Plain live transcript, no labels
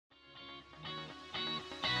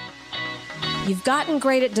You've gotten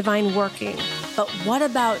great at divine working, but what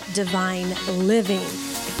about divine living?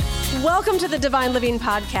 Welcome to the Divine Living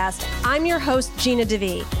Podcast. I'm your host, Gina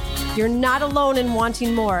DeVee. You're not alone in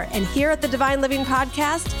wanting more, and here at the Divine Living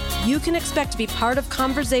Podcast, you can expect to be part of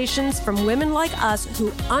conversations from women like us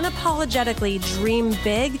who unapologetically dream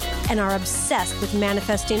big and are obsessed with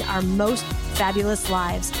manifesting our most fabulous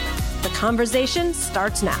lives. The conversation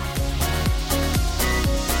starts now.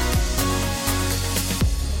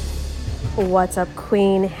 What's up,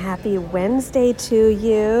 Queen? Happy Wednesday to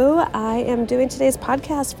you. I am doing today's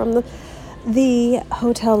podcast from the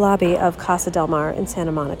hotel lobby of Casa del Mar in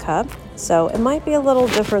Santa Monica. So it might be a little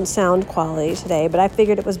different sound quality today, but I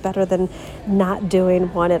figured it was better than not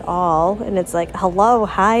doing one at all. And it's like, hello,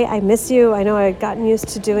 hi, I miss you. I know I've gotten used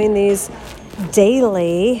to doing these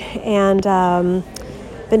daily and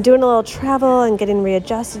been doing a little travel and getting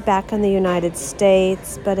readjusted back in the United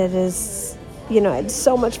States, but it is, it's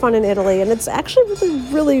so much fun in Italy, and it's actually really,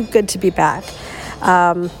 really good to be back.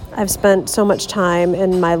 I've spent so much time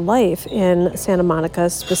in my life in Santa Monica,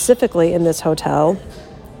 specifically in this hotel.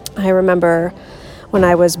 I remember when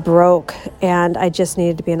I was broke and I just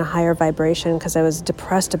needed to be in a higher vibration because I was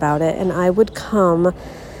depressed about it, and I would come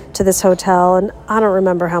to this hotel, and I don't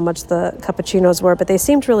remember how much the cappuccinos were, but they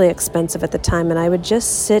seemed really expensive at the time, and I would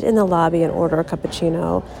just sit in the lobby and order a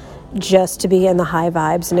cappuccino just to be in the high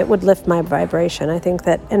vibes, and it would lift my vibration. I think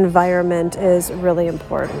that environment is really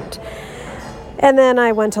important. And then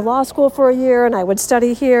I went to law school for a year, and I would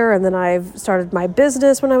study here, and then I started my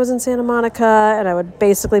business when I was in Santa Monica, and I would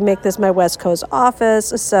basically make this my West Coast office.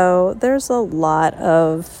 So there's a lot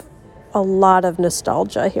of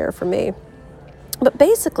nostalgia here for me. But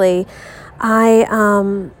basically,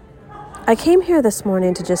 I came here this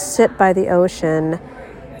morning to just sit by the ocean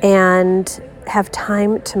and have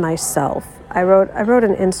time to myself. I wrote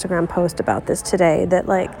an Instagram post about this today that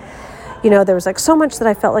there was so much that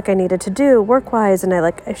I felt like I needed to do work-wise, and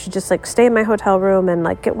I should just stay in my hotel room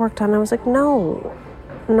and get work done. I was like, no,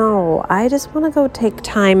 I just want to go take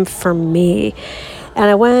time for me. And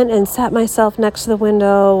I went and sat myself next to the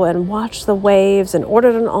window and watched the waves and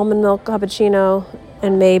ordered an almond milk cappuccino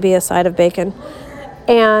and maybe a side of bacon,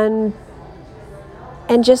 and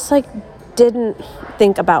just didn't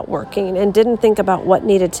think about working and didn't think about what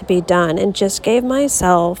needed to be done, and just gave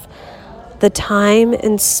myself the time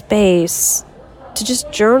and space to just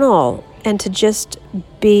journal and to just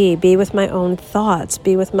be with my own thoughts,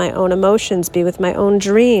 be with my own emotions, be with my own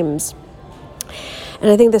dreams. And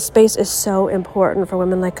I think this space is so important for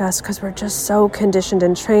women like us because we're just so conditioned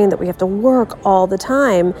and trained that we have to work all the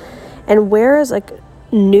time. And where is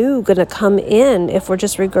new going to come in if we're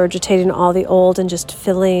just regurgitating all the old and just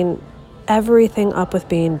filling everything up with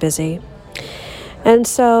being busy? And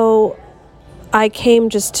so I came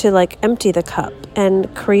just to empty the cup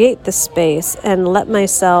and create the space and let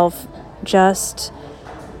myself just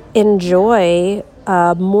enjoy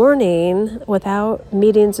a morning without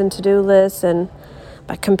meetings and to-do lists. And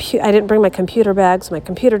I didn't bring my computer bag, so my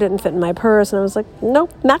computer didn't fit in my purse. And I was like,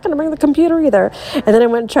 nope, not going to bring the computer either. And then I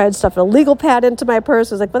went and tried stuffing a legal pad into my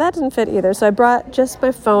purse. I was like, well, that didn't fit either. So I brought just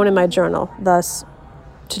my phone and my journal. Thus,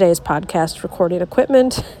 today's podcast recording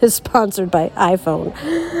equipment is sponsored by iPhone.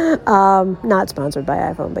 Not sponsored by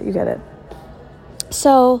iPhone, but you get it.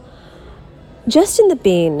 So just in the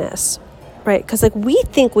beingness, right? Because we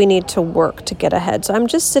think we need to work to get ahead. So I'm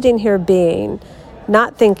just sitting here being,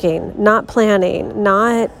 not thinking, not planning,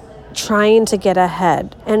 not trying to get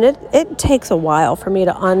ahead. And it takes a while for me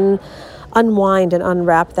to unwind and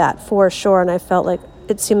unwrap that for sure. And I felt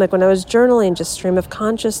it seemed like when I was journaling, just stream of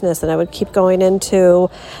consciousness, and I would keep going into,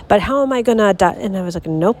 but how am I going to, and I was like,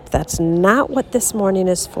 nope, that's not what this morning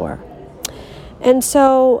is for. And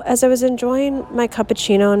so as I was enjoying my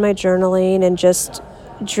cappuccino and my journaling and just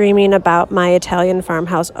dreaming about my Italian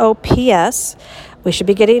farmhouse, P.S., we should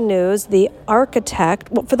be getting news. The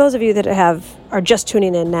architect, well, for those of you that are just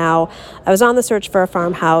tuning in now, I was on the search for a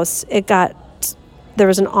farmhouse. There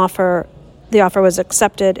was an offer. The offer was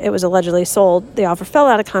accepted. It was allegedly sold. The offer fell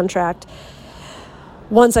out of contract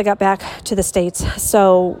once I got back to the States.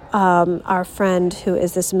 So our friend, who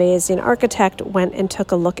is this amazing architect, went and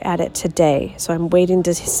took a look at it today. So I'm waiting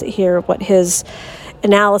to hear what his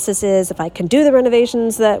analysis is, if I can do the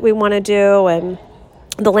renovations that we want to do, and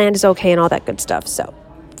the land is okay and all that good stuff. So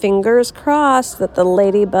fingers crossed that the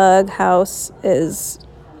Ladybug house is,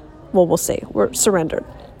 well, we'll see. We're surrendered.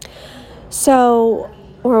 So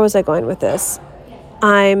where was I going with this?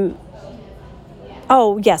 I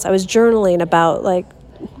was journaling about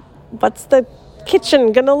what's the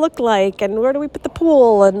kitchen gonna look like, and where do we put the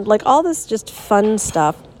pool, and all this just fun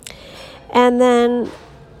stuff. And then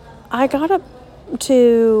I got up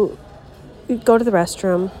to go to the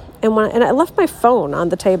restroom, and I left my phone on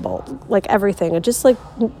the table, like everything, and just like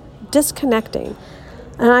disconnecting.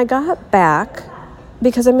 And I got back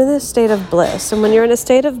because I'm in this state of bliss. And when you're in a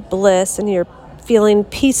state of bliss and you're feeling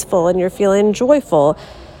peaceful and you're feeling joyful,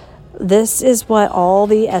 this is what all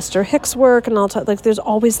the Esther Hicks work and all like there's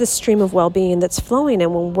always this stream of well-being that's flowing,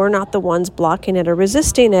 and when we're not the ones blocking it or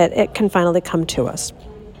resisting it, it can finally come to us.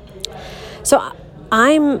 So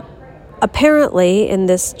I'm apparently in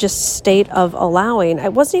this just state of allowing.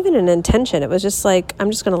 It wasn't even an intention. It was just like,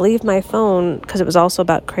 I'm just going to leave my phone, because it was also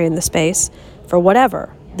about creating the space for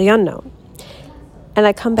whatever, the unknown. And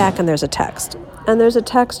I come back and there's a text. And there's a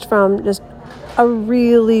text from just a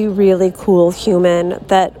really, really cool human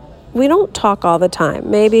that we don't talk all the time.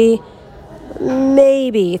 Maybe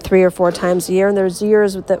 3 or 4 times a year. And there's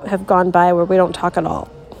years that have gone by where we don't talk at all.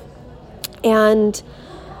 And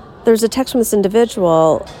there's a text from this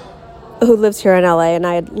individual who lives here in LA, and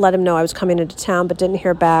I had let him know I was coming into town, but didn't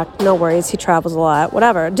hear back. No worries, he travels a lot,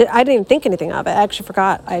 whatever. I didn't even think anything of it. I actually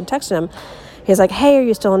forgot. I had texted him. He's like, hey, are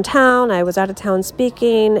you still in town? I was out of town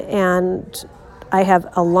speaking, and I have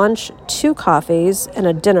a lunch, 2 coffees, and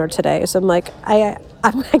a dinner today. So I'm like, I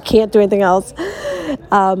can't do anything else.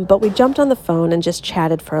 But we jumped on the phone and just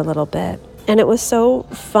chatted for a little bit. And it was so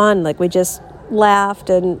fun. Like, we just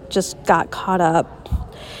laughed and just got caught up.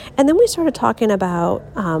 And then we started talking about,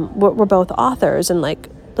 we're both authors, and like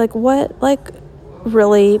what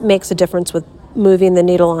really makes a difference with moving the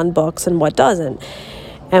needle on books and what doesn't.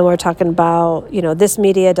 And we're talking about, this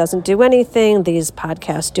media doesn't do anything. These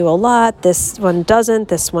podcasts do a lot. This one doesn't.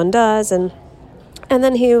 This one does. And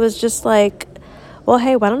then he was just like, well,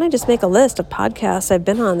 hey, why don't I just make a list of podcasts I've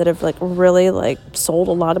been on that have really sold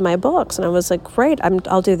a lot of my books? And I was like, great,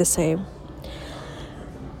 I'll do the same.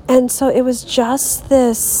 And so it was just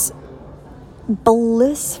this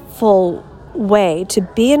blissful way to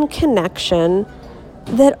be in connection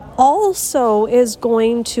that also is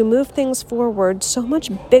going to move things forward so much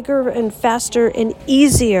bigger and faster and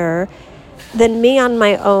easier than me on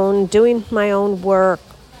my own, doing my own work,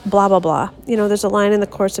 blah, blah, blah. There's a line in the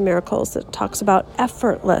Course in Miracles that talks about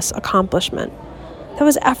effortless accomplishment. That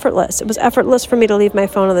was effortless. It was effortless for me to leave my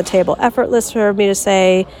phone on the table, effortless for me to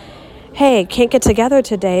say, hey, can't get together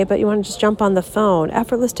today, but you want to just jump on the phone.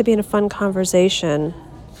 Effortless to be in a fun conversation.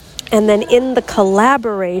 And then in the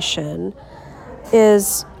collaboration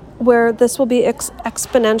is where this will be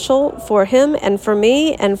exponential for him and for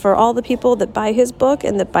me and for all the people that buy his book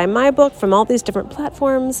and that buy my book from all these different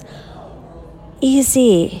platforms.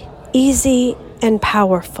 Easy and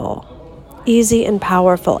powerful. Easy and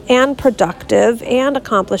powerful and productive and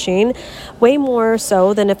accomplishing, way more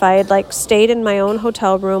so than if I had stayed in my own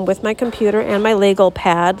hotel room with my computer and my legal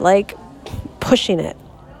pad, pushing it.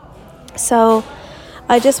 So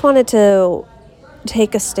I just wanted to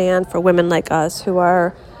take a stand for women like us who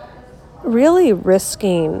are really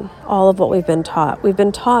risking all of what we've been taught. We've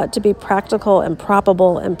been taught to be practical and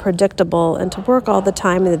probable and predictable and to work all the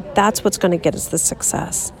time, and that's what's going to get us the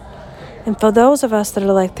success. And for those of us that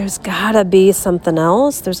are like, there's got to be something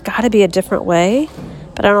else, there's got to be a different way.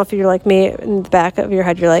 But I don't know if you're like me, in the back of your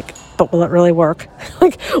head, you're like, but will it really work?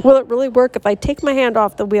 Will it really work? If I take my hand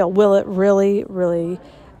off the wheel, will it really, really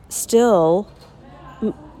still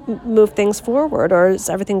move things forward? Or is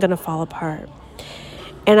everything going to fall apart?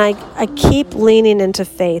 And I keep leaning into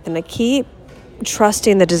faith, and I keep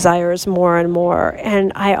trusting the desires more and more.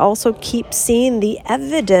 And I also keep seeing the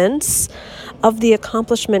evidence of the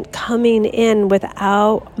accomplishment coming in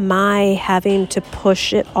without my having to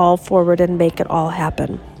push it all forward and make it all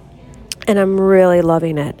happen. And I'm really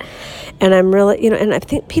loving it. And I'm really, and I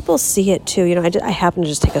think people see it too. I happened to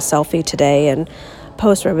just take a selfie today and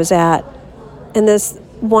post where I was at. And this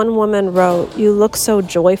one woman wrote, "You look so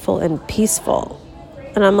joyful and peaceful."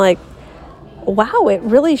 And I'm like, wow, it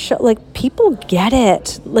really people get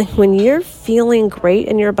it. When you're feeling great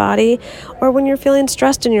in your body, or when you're feeling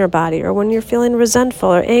stressed in your body, or when you're feeling resentful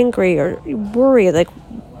or angry or worried,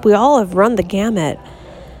 we all have run the gamut.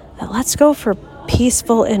 Let's go for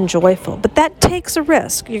peaceful and joyful. But that takes a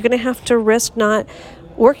risk. You're going to have to risk not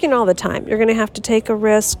working all the time. You're going to have to take a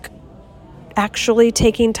risk actually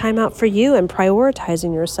taking time out for you and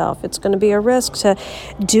prioritizing yourself. It's going to be a risk to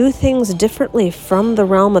do things differently from the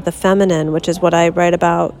realm of the feminine, which is what I write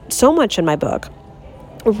about so much in my book.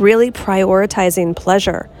 Really prioritizing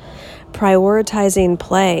pleasure, prioritizing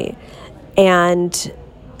play, and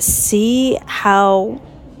see how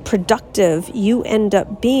productive you end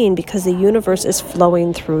up being because the universe is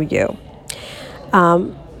flowing through you.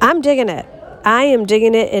 I'm digging it. I am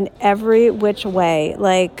digging it in every which way.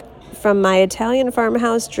 From my Italian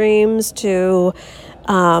farmhouse dreams to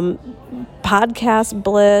podcast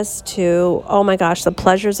Bliss to, oh my gosh, the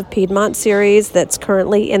Pleasures of Piedmont series that's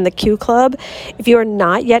currently in the Q Club. If you are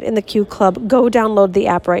not yet in the Q Club, go download the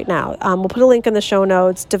app right now. We'll put a link in the show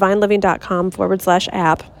notes,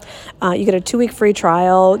 divineliving.com/app. You get a 2-week free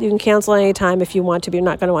trial. You can cancel anytime if you want to, but you're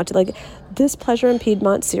not going to want to. Like this Pleasure in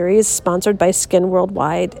Piedmont series, sponsored by Skin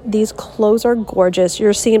Worldwide. These clothes are gorgeous.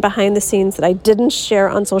 You're seeing behind the scenes that I didn't share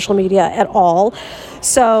on social media at all.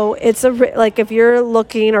 So it's like if you're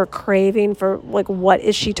looking or craving for like what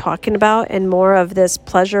is she talking about and more of this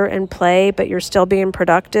pleasure and play, but you're still being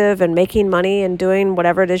productive and making money and doing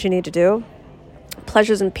whatever it is you need to do.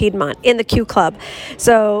 Pleasures in Piedmont in the Q Club.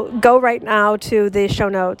 So go right now to the show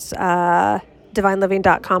notes,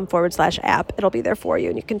 divineliving.com/app. It'll be there for you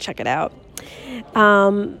and you can check it out.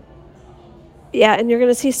 Yeah, and you're going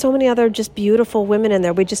to see so many other just beautiful women in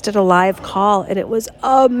there. We just did a live call and it was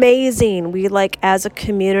amazing. We as a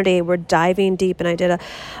community, we're diving deep, and I did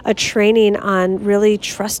a training on really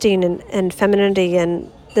trusting and femininity and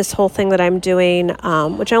this whole thing that I'm doing,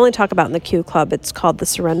 which I only talk about in the Q Club. It's called the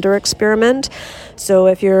Surrender Experiment. So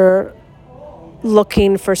if you're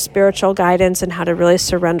looking for spiritual guidance and how to really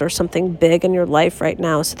surrender something big in your life right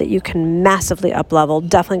now so that you can massively up level,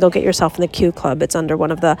 definitely go get yourself in the Q Club. It's under one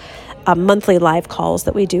of the monthly live calls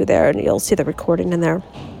that we do there, and you'll see the recording in there.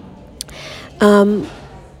 And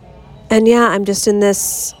yeah, I'm just in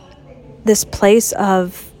this place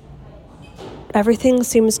of everything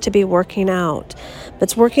seems to be working out. But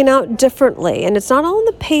it's working out differently, and it's not all in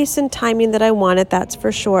the pace and timing that I wanted, that's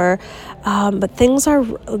for sure. But things are,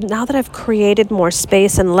 now that I've created more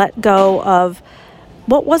space and let go of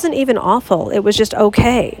what wasn't even awful, it was just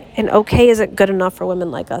okay. And okay isn't good enough for women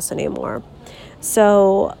like us anymore.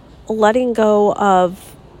 So letting go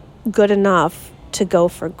of good enough to go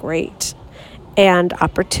for great. And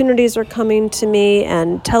opportunities are coming to me,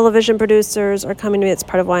 and television producers are coming to me. It's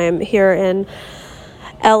part of why I'm here in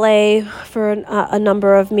LA for a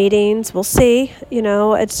number of meetings. We'll see.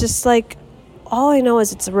 It's just like, all I know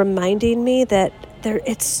is it's reminding me that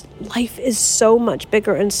life is so much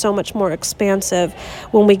bigger and so much more expansive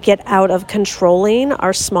when we get out of controlling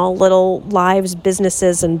our small little lives,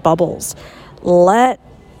 businesses, and bubbles. Let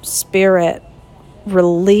spirit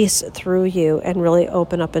release through you and really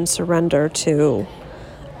open up and surrender to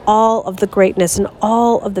all of the greatness and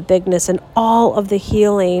all of the bigness and all of the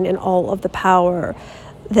healing and all of the power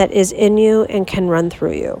that is in you and can run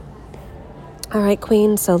through you. All right,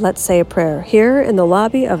 Queen, so let's say a prayer here in the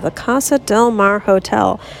lobby of the Casa del Mar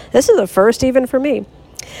Hotel. This is a first even for me.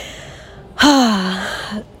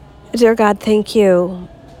 Dear God, thank you.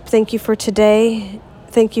 Thank you for today.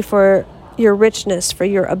 Thank you for your richness, for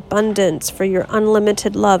your abundance, for your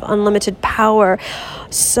unlimited love, unlimited power.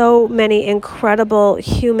 So many incredible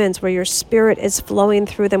humans where your spirit is flowing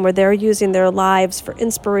through them, where they're using their lives for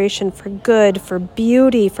inspiration, for good, for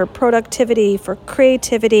beauty, for productivity, for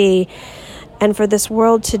creativity, and for this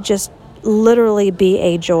world to just literally be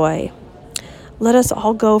a joy. Let us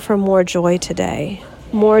all go for more joy today,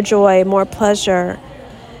 more joy, more pleasure.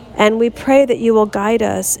 And we pray that you will guide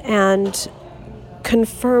us and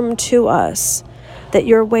confirm to us that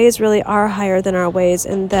your ways really are higher than our ways,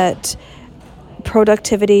 and that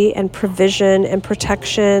productivity and provision and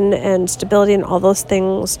protection and stability and all those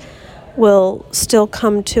things will still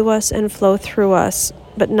come to us and flow through us,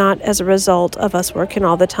 but not as a result of us working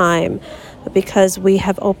all the time, but because we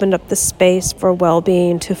have opened up the space for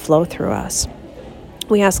well-being to flow through us.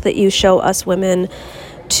 We ask that you show us women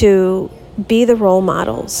to be the role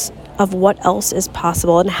models of what else is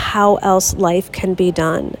possible and how else life can be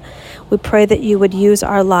done. We pray that you would use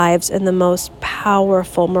our lives in the most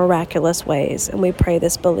powerful, miraculous ways. And we pray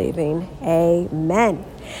this believing. Amen.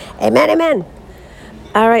 Amen, amen.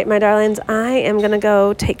 All right, my darlings, I am going to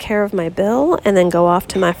go take care of my bill and then go off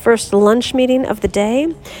to my first lunch meeting of the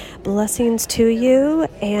day. Blessings to you.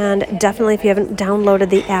 And definitely, if you haven't downloaded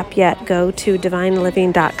the app yet, go to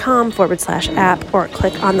divineliving.com/app or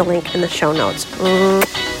click on the link in the show notes.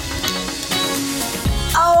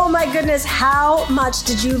 Oh my goodness, how much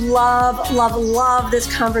did you love this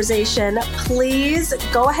conversation? Please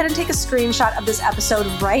go ahead and take a screenshot of this episode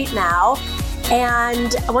right now.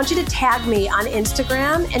 And I want you to tag me on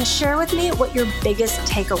Instagram and share with me what your biggest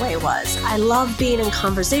takeaway was. I love being in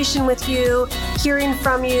conversation with you, hearing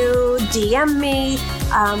from you, DM me.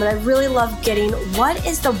 And I really love getting what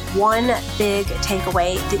is the one big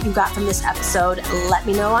takeaway that you got from this episode. Let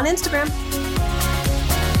me know on Instagram.